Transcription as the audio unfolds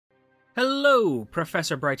Hello,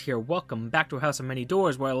 Professor Bright here. Welcome back to House of Many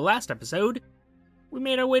Doors, where last episode, we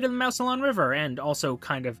made our way to the Mousalon River, and also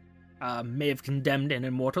kind of may have condemned an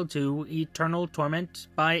immortal to eternal torment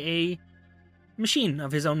by a machine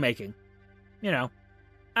of his own making. You know,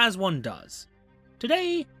 as one does.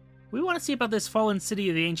 Today, we want to see about this fallen city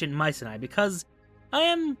of the ancient Mycenae, because I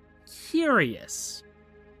am curious.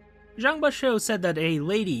 Zhang Basho said that a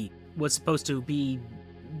lady was supposed to be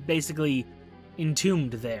basically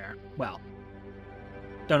entombed there. Well,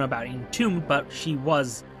 don't know about entombed, but she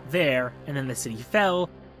was there, and then the city fell,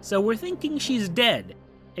 so we're thinking she's dead.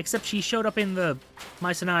 Except she showed up in the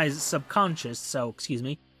Mycenae's subconscious, so, excuse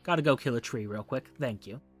me, gotta go kill a tree real quick, thank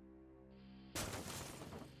you.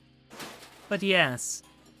 But yes,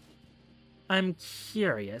 I'm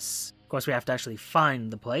curious. Of course, we have to actually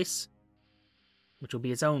find the place, which will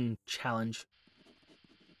be its own challenge.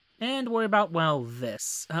 And worry about, well,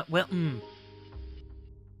 this.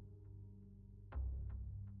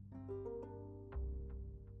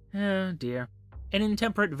 Oh dear. An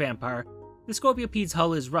intemperate vampire. The Scorpiopede's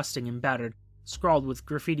hull is rusting and battered, scrawled with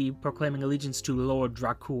graffiti proclaiming allegiance to Lord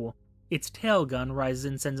Dracul. Its tail gun rises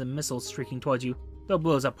and sends a missile streaking towards you, though it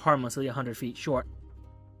blows up harmlessly 100 feet short.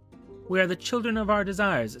 "We are the children of our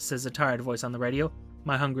desires," says a tired voice on the radio.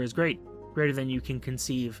 "My hunger is great, greater than you can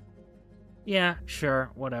conceive." Yeah,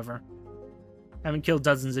 sure, whatever. Haven't killed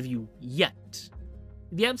dozens of you yet.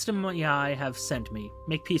 The Abstemii have sent me.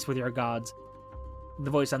 Make peace with your gods. The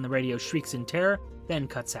voice on the radio shrieks in terror, then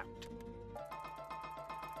cuts out.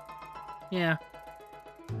 Yeah.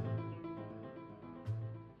 A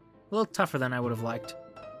little tougher than I would have liked.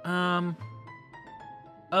 Oh,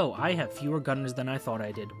 I have fewer gunners than I thought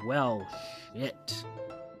I did. Well, shit.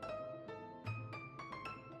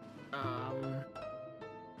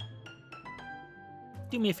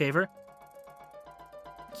 Do me a favor.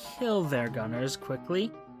 Kill their gunners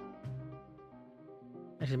quickly.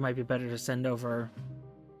 Actually, it might be better to send over...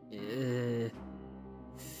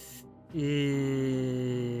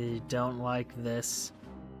 don't like this.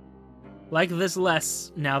 Like this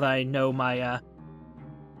less, now that I know my,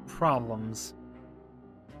 problems.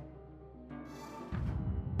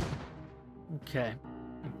 Okay.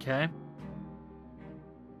 Okay.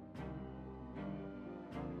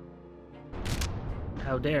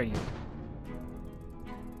 How dare you?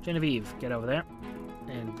 Genevieve, get over there.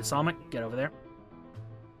 And Balsamic, get over there.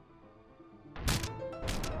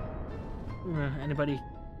 Anybody?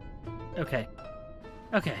 Okay.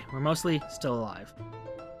 Okay, we're mostly still alive.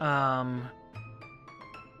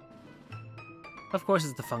 Of course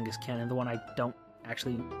it's the fungus cannon, the one I don't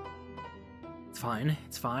actually... It's fine,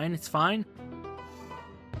 it's fine, it's fine.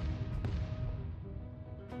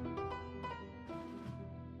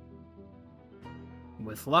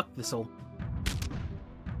 With luck, this'll...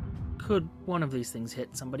 Could one of these things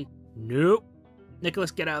hit somebody? Nope.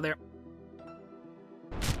 Nicholas, get out of there.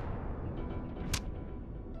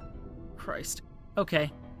 Christ.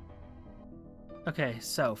 Okay. Okay,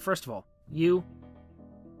 so, first of all, you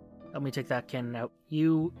help me take that cannon out.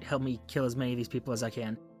 You help me kill as many of these people as I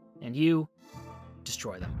can. And you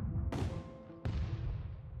destroy them.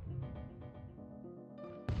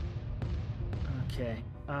 Okay.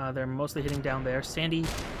 They're mostly hitting down there. Sandy,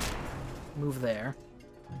 move there.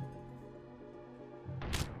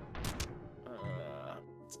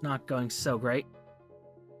 It's not going so great.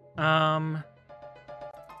 Well.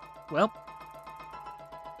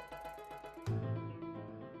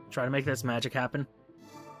 Try to make this magic happen.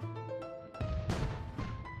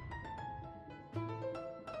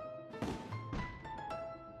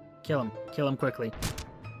 Kill him. Kill him quickly.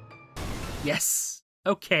 Yes!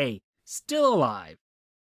 Okay. Still alive.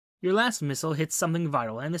 Your last missile hits something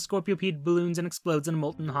vital, and the Scorpiopede balloons and explodes in a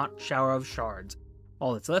molten hot shower of shards.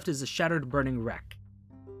 All that's left is a shattered, burning wreck.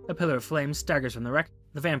 A pillar of flame staggers from the wreck,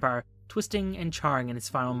 the vampire, twisting and charring in its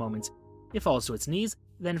final moments. It falls to its knees,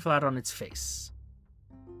 then flat on its face.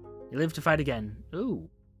 You live to fight again. Ooh.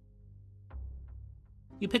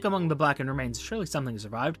 You pick among the blackened remains. Surely something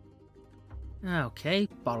survived. Okay,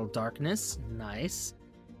 bottled darkness. Nice.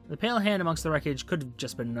 The pale hand amongst the wreckage could have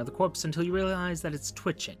just been another corpse until you realize that it's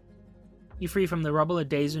twitching. You free from the rubble a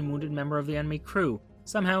dazed and wounded member of the enemy crew,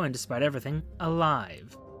 somehow, and despite everything,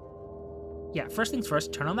 alive. Yeah, first things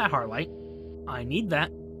first, turn on that heart light. I need that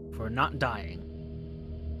for not dying.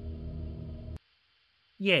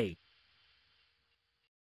 Yay.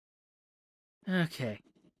 Okay.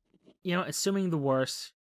 You know, assuming the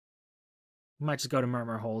worst, we might just go to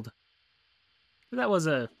Murmur Hold. That was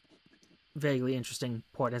a vaguely interesting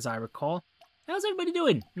port, as I recall. How's everybody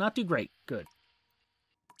doing? Not too great. Good.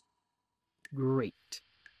 Great.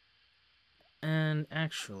 And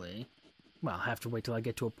actually, Well, I'll have to wait till I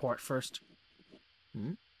get to a port first.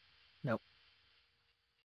 Hmm? Nope.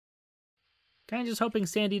 Kinda just hoping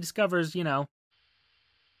Sandy discovers, you know,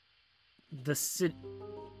 the city...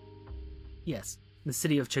 Yes, the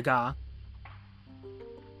city of Chaga.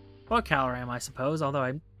 Or Caloram, I suppose, although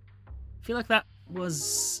I feel like that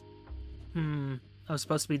was... that was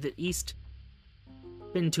supposed to be the east.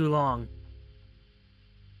 Been too long.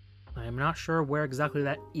 I am not sure where exactly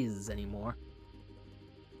that is anymore.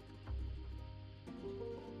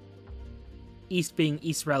 East being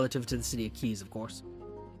east relative to the city of Keys, of course.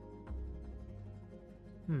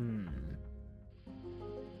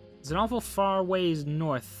 It's an awful far ways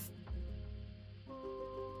north.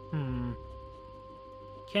 Can't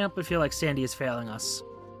help but feel like Sandy is failing us.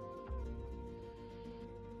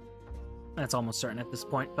 That's almost certain at this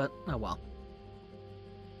point, but oh well.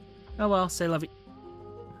 Oh well, say lovey.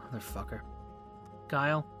 Motherfucker.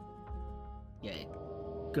 Guile? Yay.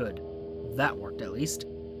 Good. That worked at least.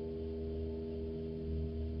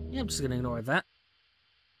 Yeah, I'm just gonna ignore that.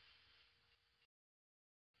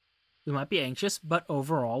 We might be anxious, but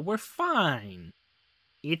overall we're fine.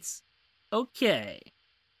 It's okay.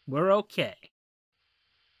 We're okay.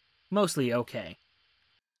 Mostly okay.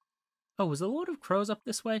 Oh, was the Lord of Crows up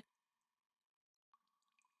this way?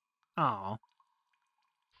 Aw.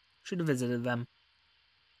 Should have visited them.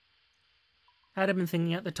 Had I been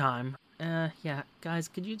thinking at the time. Yeah, guys,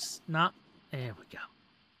 could you just not... There we go.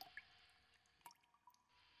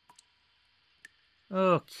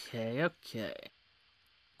 Okay.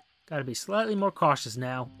 Gotta be slightly more cautious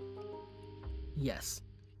now. Yes.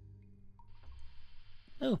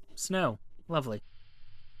 Oh, snow. Lovely.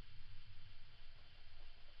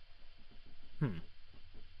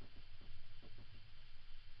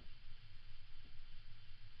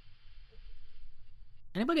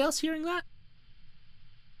 Anybody else hearing that?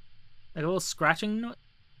 Like a little scratching noise?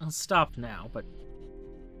 I'll stop now, but...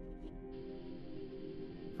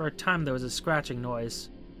 For a time there was a scratching noise.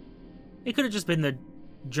 It could have just been the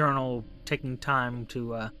journal taking time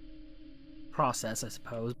to, process, I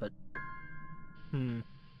suppose, but...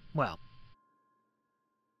 Well.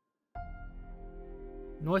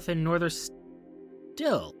 North and norther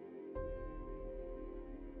still.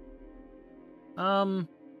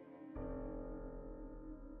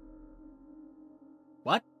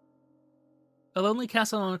 What? A lonely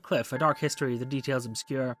castle on a cliff, a dark history, the details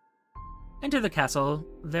obscure. Enter the castle,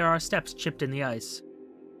 there are steps chipped in the ice.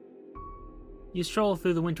 You stroll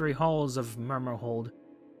through the wintry halls of Murmurhold.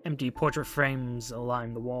 Empty portrait frames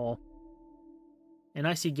align the wall. An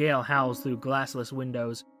icy gale howls through glassless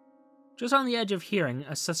windows. Just on the edge of hearing,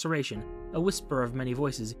 a susurration, a whisper of many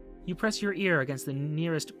voices. You press your ear against the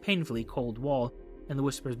nearest painfully cold wall, and the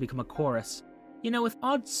whispers become a chorus. You know with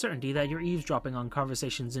odd certainty that you're eavesdropping on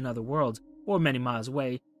conversations in other worlds, or many miles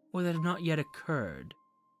away, or that have not yet occurred.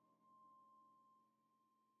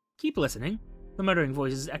 Keep listening. The muttering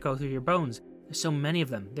voices echo through your bones. There's so many of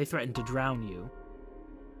them, they threaten to drown you.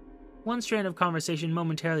 One strand of conversation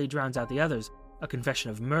momentarily drowns out the others, a confession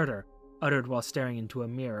of murder, uttered while staring into a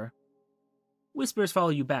mirror. Whispers follow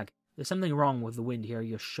you back. There's something wrong with the wind here,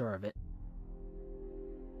 you're sure of it.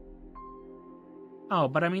 Oh,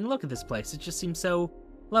 but I mean, look at this place. It just seems so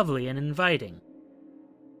lovely and inviting.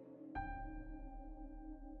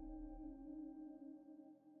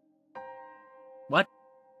 What?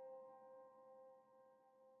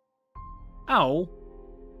 Oh.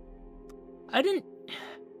 I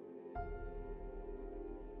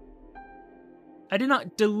did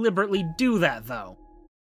not deliberately do that, though.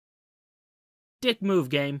 Dick move,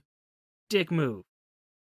 game. Dick move.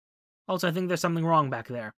 Also, I think there's something wrong back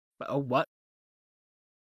there. But, oh, what?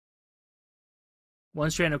 One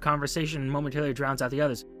strand of conversation momentarily drowns out the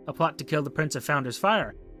others. A plot to kill the Prince of Founder's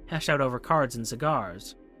Fire, hashed out over cards and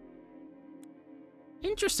cigars.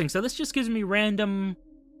 Interesting, so this just gives me random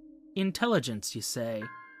intelligence, you say?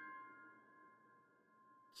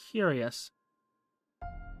 Curious.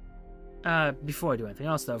 Before I do anything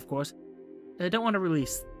else, though, of course, I don't want to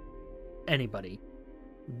release anybody.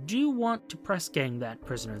 Do want to press gang that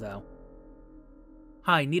prisoner, though.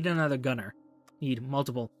 Hi, need another gunner. Need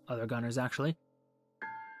multiple other gunners, actually.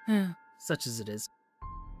 Such as it is.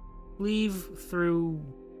 Leave through,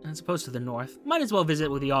 as opposed to the north. Might as well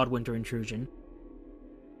visit with the odd winter intrusion.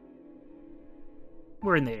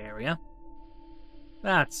 We're in the area.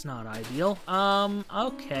 That's not ideal.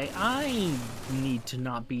 Okay, I need to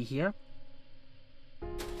not be here.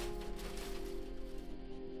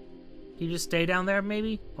 Can you just stay down there,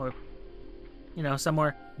 maybe? Or, you know,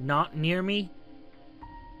 somewhere not near me?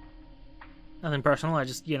 Nothing personal, I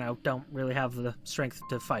just, you know, don't really have the strength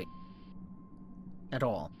to fight. At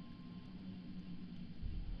all.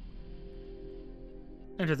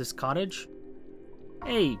 Enter this cottage.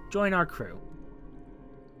 Hey, join our crew.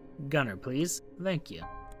 Gunner, please. Thank you.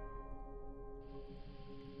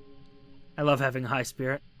 I love having a high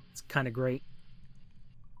spirit. It's kind of great.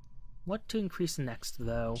 What to increase next,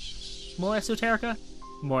 though? More esoterica?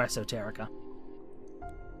 More esoterica.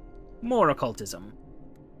 More occultism.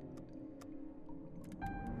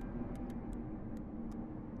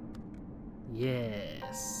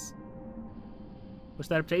 Yes. Push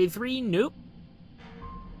that up to 83? Nope.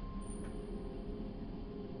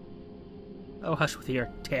 Oh, hush with your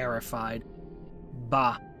terrified.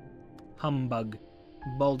 Bah. Humbug.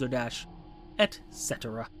 Balderdash.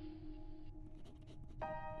 Etc.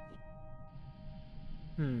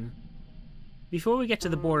 Before we get to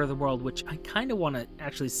the border of the world, which I kind of want to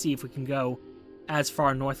actually see if we can go as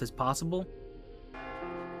far north as possible.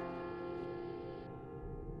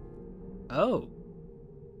 Oh.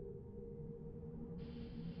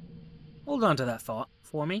 Hold on to that thought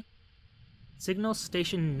for me. Signal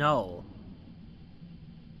station null.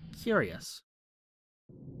 Curious.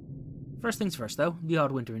 First things first, though, the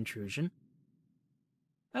odd winter intrusion.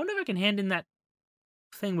 I wonder if I can hand in that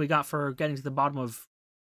thing we got for getting to the bottom of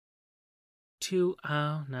 2...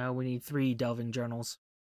 Oh, no, we need 3 delving journals.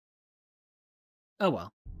 Oh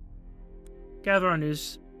well. Gather our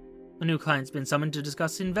news. A new client's been summoned to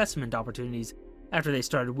discuss investment opportunities. After they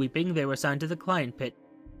started weeping, they were assigned to the client pit.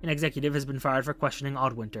 An executive has been fired for questioning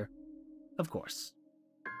Oddwinter. Of course.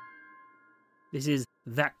 This is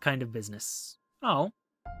that kind of business. Oh.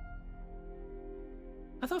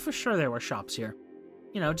 I thought for sure there were shops here.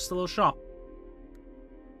 You know, just a little shop.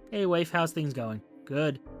 Hey, waif, how's things going?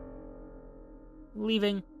 Good.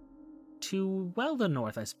 Leaving to, well, the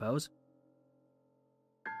north, I suppose.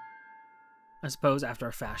 After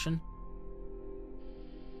a fashion.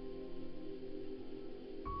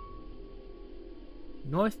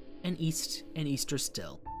 North and easter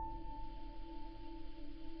still.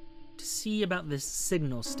 To see about this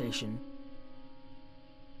signal station.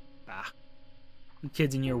 Bah. You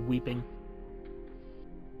kids in here weeping.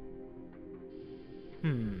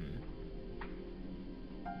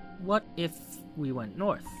 What if we went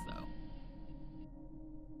north,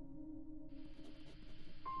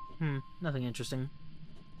 though? Nothing interesting.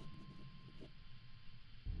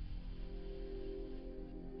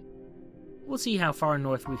 We'll see how far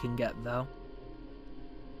north we can get, though.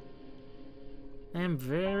 I am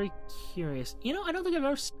very curious. You know, I don't think I've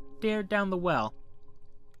ever stared down the well.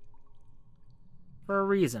 For a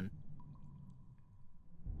reason.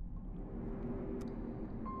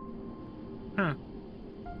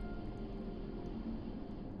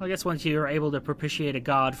 I guess once you're able to propitiate a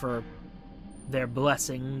god for their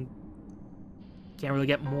blessing, can't really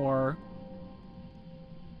get more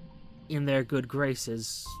in their good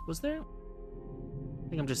graces. Was there? I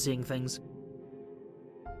think I'm just seeing things.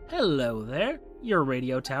 Hello there. Your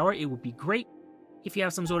radio tower. It would be great if you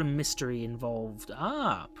have some sort of mystery involved.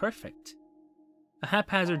 Ah, perfect. A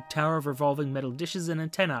haphazard tower of revolving metal dishes and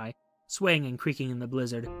antennae, swaying and creaking in the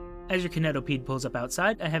blizzard. As your Kinetopede pulls up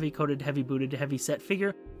outside, a heavy-coated, heavy-booted, heavy-set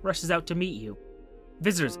figure rushes out to meet you.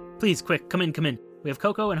 Visitors, please, quick, come in, come in. We have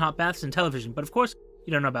cocoa and hot baths and television, but of course,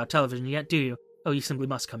 you don't know about television yet, do you? Oh, you simply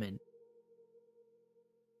must come in.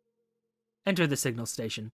 Enter the signal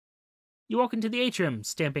station. You walk into the atrium,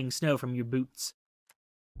 stamping snow from your boots.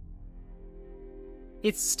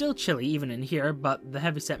 It's still chilly even in here, but the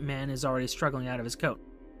heavyset man is already struggling out of his coat.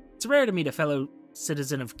 It's rare to meet a fellow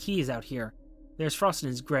citizen of Keys out here. There's frost in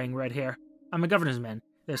his graying red hair. I'm a governor's man.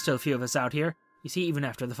 There's still a few of us out here. You see, even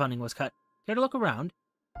after the funding was cut. Care to look around?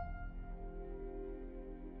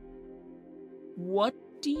 What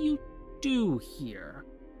do you do here?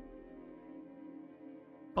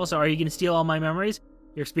 Also, are you going to steal all my memories?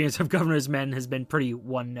 Your experience of governor's men has been pretty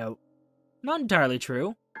one note. Not entirely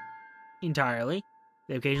true. Entirely.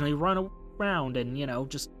 They occasionally run around and, you know,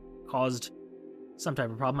 just caused some type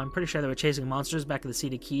of problem. I'm pretty sure they were chasing monsters back at the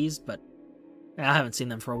Seat of Keys, but I haven't seen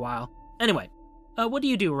them for a while. Anyway, what do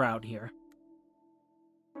you do around here?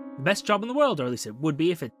 The best job in the world, or at least it would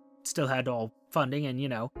be if it still had all funding and, you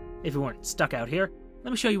know, if we weren't stuck out here.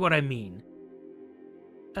 Let me show you what I mean.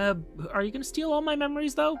 Are you gonna steal all my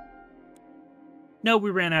memories, though? No,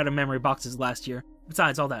 we ran out of memory boxes last year.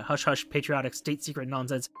 Besides, all that hush-hush patriotic state-secret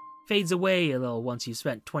nonsense fades away a little once you've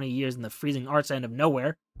spent 20 years in the freezing arse end of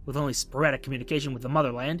nowhere, with only sporadic communication with the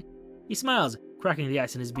motherland. He smiles, cracking the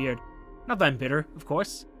ice in his beard. Not that I'm bitter, of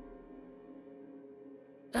course.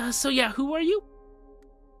 So yeah, who are you?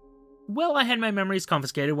 Well, I had my memories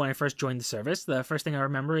confiscated when I first joined the service. The first thing I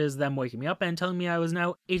remember is them waking me up and telling me I was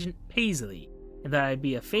now Agent Paisley, and that I'd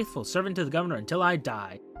be a faithful servant to the governor until I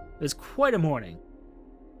die. It was quite a morning.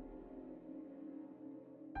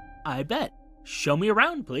 I bet. Show me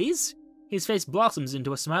around, please. His face blossoms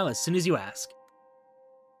into a smile as soon as you ask.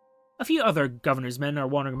 A few other governor's men are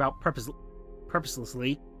wandering about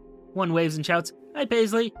purposelessly. One waves and shouts, "Hi,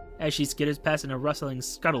 Paisley," as she skitters past in a rustling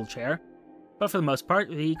scuttle chair. But for the most part,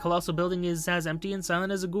 the colossal building is as empty and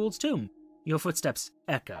silent as a ghoul's tomb. Your footsteps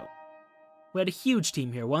echo. We had a huge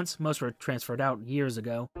team here once. Most were transferred out years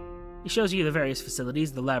ago. He shows you the various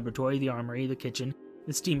facilities, the laboratory, the armory, the kitchen,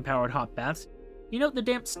 the steam-powered hot baths. You note the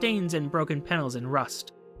damp stains and broken panels and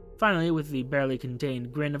rust. Finally, with the barely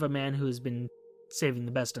contained grin of a man who has been saving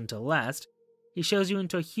the best until last, he shows you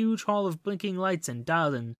into a huge hall of blinking lights and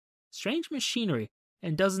dials and strange machinery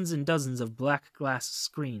and dozens of black glass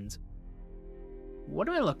screens. What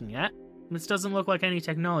am I looking at? This doesn't look like any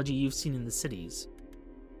technology you've seen in the cities.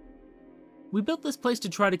 We built this place to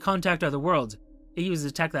try to contact other worlds. It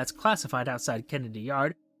uses tech that's classified outside Kennedy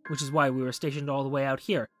Yard, which is why we were stationed all the way out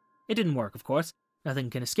here. It didn't work, of course. Nothing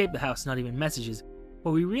can escape the house, not even messages.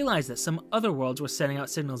 But we realized that some other worlds were sending out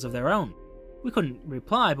signals of their own. We couldn't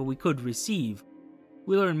reply, but we could receive.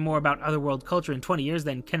 We learned more about otherworld culture in 20 years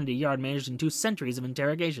than Kennedy Yard managed in 2 centuries of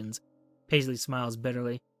interrogations. Paisley smiles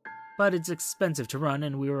bitterly. But it's expensive to run,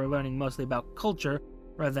 and we were learning mostly about culture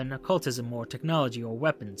rather than occultism or technology or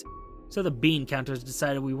weapons. So the bean counters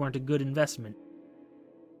decided we weren't a good investment.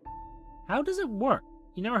 How does it work?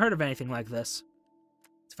 You never heard of anything like this.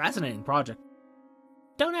 It's a fascinating project.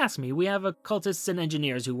 Don't ask me, we have occultists and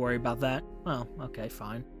engineers who worry about that. Well, okay,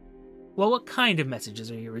 fine. Well, what kind of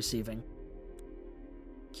messages are you receiving?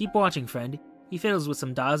 Keep watching, friend. He fiddles with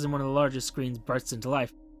some dials and one of the largest screens bursts into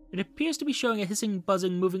life. It appears to be showing a hissing,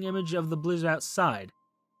 buzzing, moving image of the blizzard outside.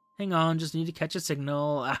 Hang on, just need to catch a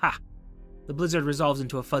signal. Aha! The blizzard resolves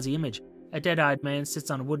into a fuzzy image. A dead-eyed man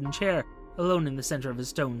sits on a wooden chair, alone in the center of his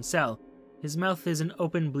stone cell. His mouth is an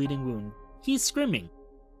open, bleeding wound. He's screaming.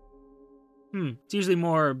 It's usually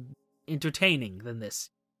more entertaining than this.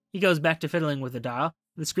 He goes back to fiddling with the dial.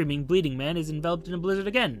 The screaming, bleeding man is enveloped in a blizzard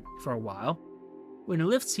again, for a while. When he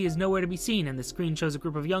lifts, he is nowhere to be seen, and the screen shows a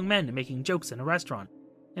group of young men making jokes in a restaurant.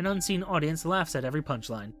 An unseen audience laughs at every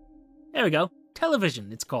punchline. There we go.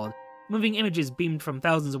 Television, it's called. Moving images beamed from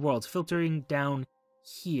thousands of worlds, filtering down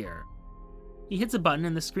here. He hits a button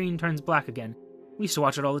and the screen turns black again. We used to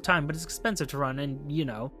watch it all the time, but it's expensive to run, and, you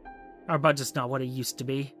know, our budget's not what it used to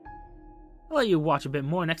be. I'll let you watch a bit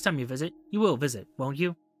more next time you visit. You will visit, won't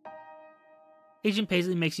you? Agent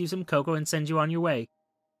Paisley makes you some cocoa and sends you on your way.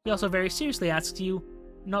 He also very seriously asks you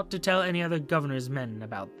not to tell any other governor's men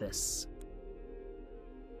about this.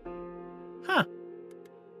 Huh.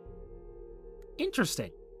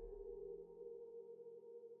 Interesting.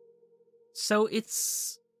 So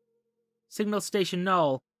it's signal station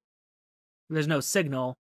null. There's no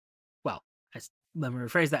signal. Well, let me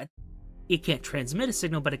rephrase that. It can't transmit a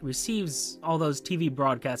signal, but it receives all those TV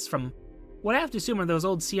broadcasts from what I have to assume are those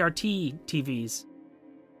old CRT TVs.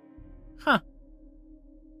 Huh.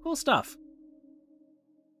 Cool stuff.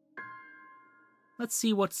 Let's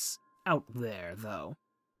see what's out there, though.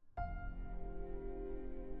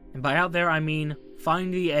 And by out there, I mean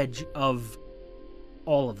find the edge of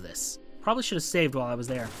all of this. Probably should have saved while I was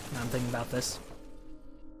there, now I'm thinking about this.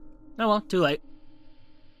 Oh well, too late.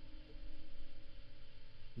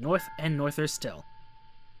 North and norther still.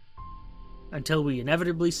 Until we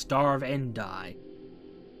inevitably starve and die.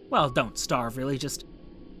 Well, don't starve, really, just,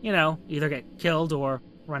 you know, either get killed or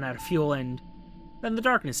run out of fuel and then the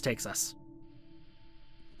darkness takes us.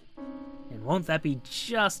 And won't that be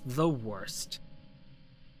just the worst?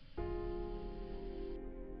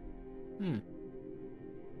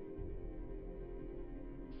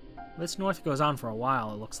 This north goes on for a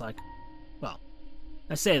while, it looks like. Well,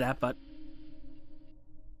 I say that, but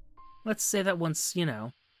let's say that once, you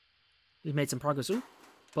know, we've made some progress. Ooh,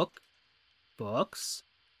 books.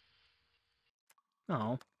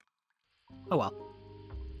 Oh. Oh well.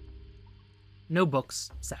 No books,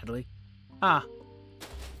 sadly. Ah.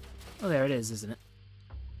 Oh, there it is, isn't it?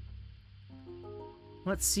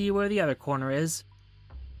 Let's see where the other corner is.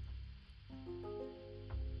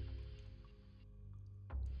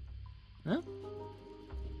 Huh?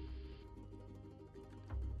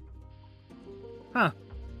 Huh.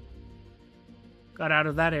 Got out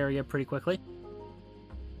of that area pretty quickly.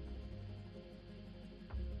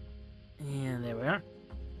 And there we are.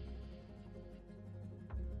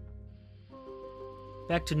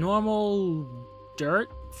 Back to normal dirt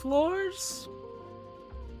floors?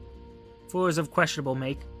 Floors of questionable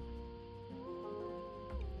make.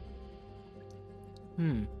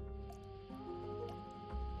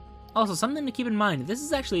 Also, something to keep in mind, this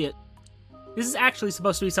is actually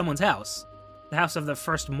supposed to be someone's house. The house of the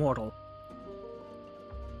first mortal.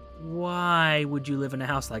 Why would you live in a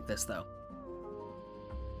house like this, though?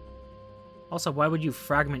 Also, why would you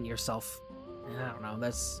fragment yourself? I don't know,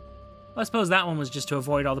 that's... Well, I suppose that one was just to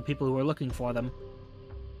avoid all the people who were looking for them.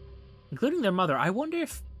 Including their mother. I wonder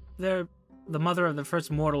if the mother of the first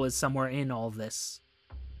mortal is somewhere in all this.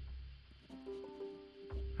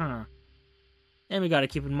 Huh. And we gotta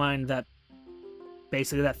keep in mind that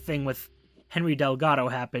basically that thing with Henry Delgado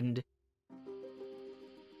happened.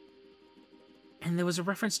 And there was a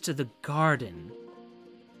reference to the garden.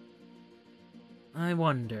 I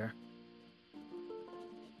wonder.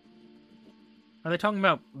 Are they talking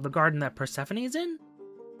about the garden that Persephone is in?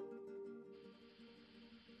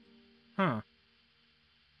 Huh.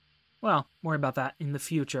 Well, worry about that in the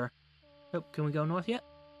future. Oh, can we go north yet?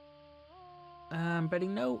 I'm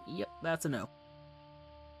betting no. Yep, that's a no.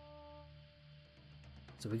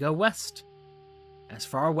 So we go west. As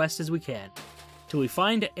far west as we can. Till we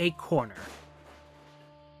find a corner.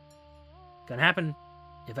 Gonna happen.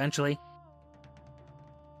 Eventually.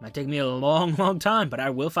 Might take me a long, long time, but I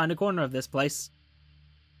will find a corner of this place.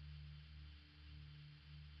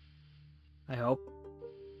 I hope.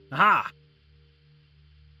 Aha!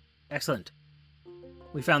 Excellent.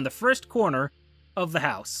 We found the first corner of the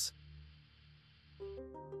house.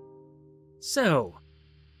 So,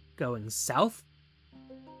 going south?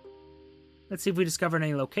 Let's see if we discover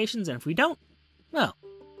any locations, and if we don't, well,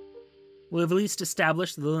 we'll have at least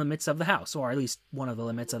established the limits of the house, or at least one of the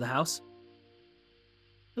limits of the house.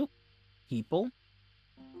 Oop. People.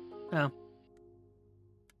 Oh.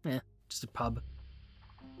 Just a pub.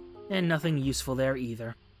 And nothing useful there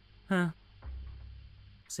either. Huh.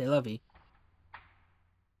 C'est la vie.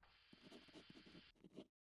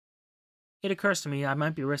 It occurs to me I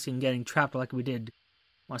might be risking getting trapped like we did,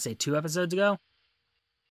 I want to say 2 episodes ago?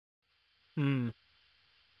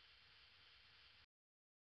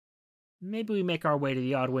 Maybe we make our way to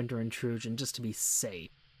the Odd Winter Intrusion just to be safe.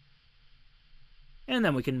 And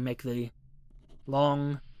then we can make the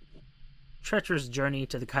long, treacherous journey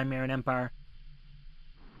to the Chimeran Empire.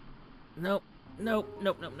 Nope, nope,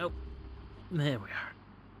 nope, nope, nope. There we are.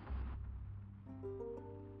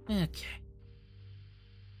 Okay.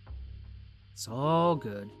 It's all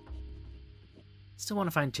good. Still want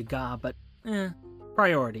to find Chiga, but,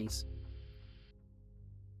 priorities.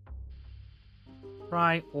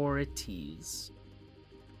 Priorities.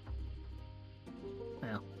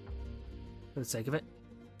 Well, for the sake of it.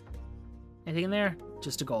 Anything in there?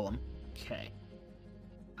 Just a golem. Okay.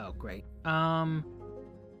 Oh, great. Yeah,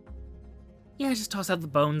 just toss out the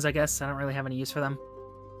bones, I guess. I don't really have any use for them.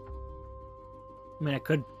 I mean, I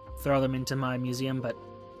could throw them into my museum, but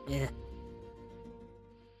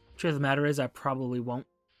truth of the matter is, I probably won't.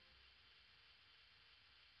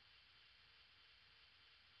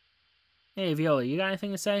 Hey, Viola, you got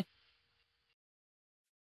anything to say?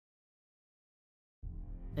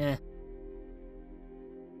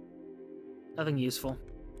 Nothing useful.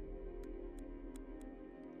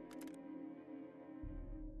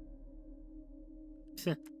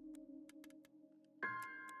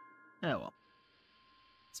 Oh well.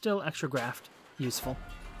 Still extra graft. Useful.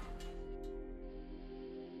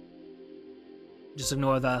 Just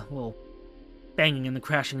ignore the little banging and the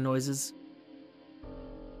crashing noises.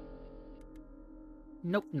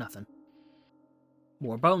 Nope, nothing.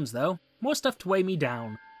 More bones, though. More stuff to weigh me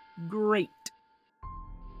down. Great.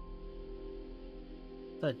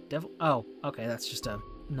 The devil? Oh, okay, that's just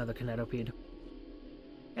another Kinetopede.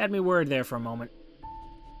 Had me worried there for a moment.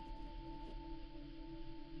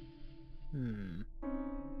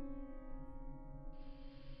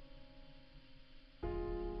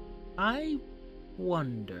 I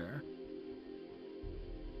wonder...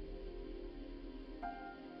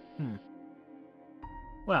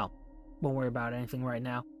 Well, won't worry about anything right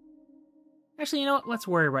now. Actually, you know what? Let's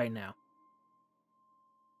worry right now.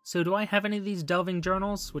 So do I have any of these delving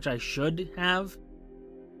journals, which I should have?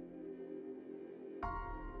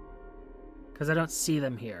 Because I don't see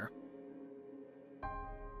them here.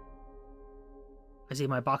 I see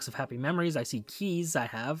my box of happy memories, I see keys I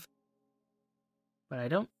have. But I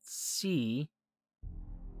don't see...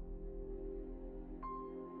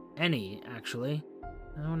 any, actually.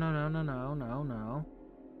 No, no, no, no, no, no, no.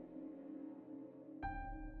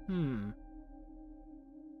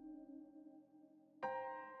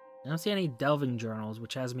 I don't see any delving journals,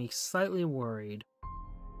 which has me slightly worried.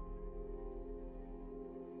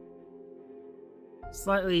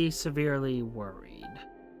 Slightly, severely worried.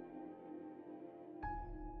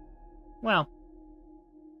 Well,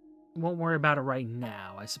 won't worry about it right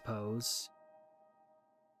now, I suppose.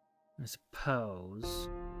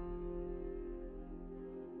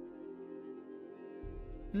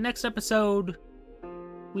 Next episode,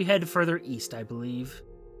 we head further east, I believe.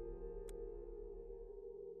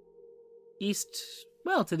 East,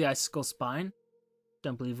 well, to the Icicle Spine.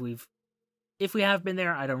 Don't believe we've... If we have been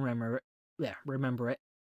there, I don't remember it. Yeah, remember it.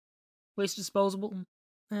 Waste disposable?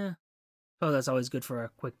 Oh, that's always good for a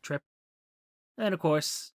quick trip. And, of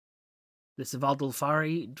course, the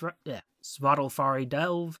Svaddlefari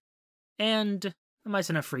Delve, and the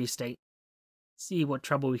Mycena Free State. See what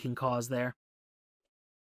trouble we can cause there.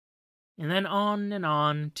 And then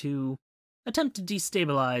on to attempt to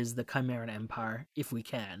destabilize the Chimeran Empire, if we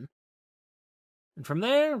can. And from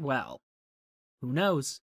there, well, who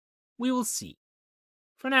knows? We will see.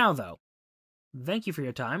 For now, though, thank you for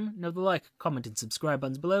your time. Note the like, comment, and subscribe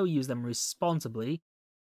buttons below. Use them responsibly.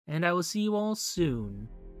 And I will see you all soon.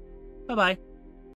 Bye-bye.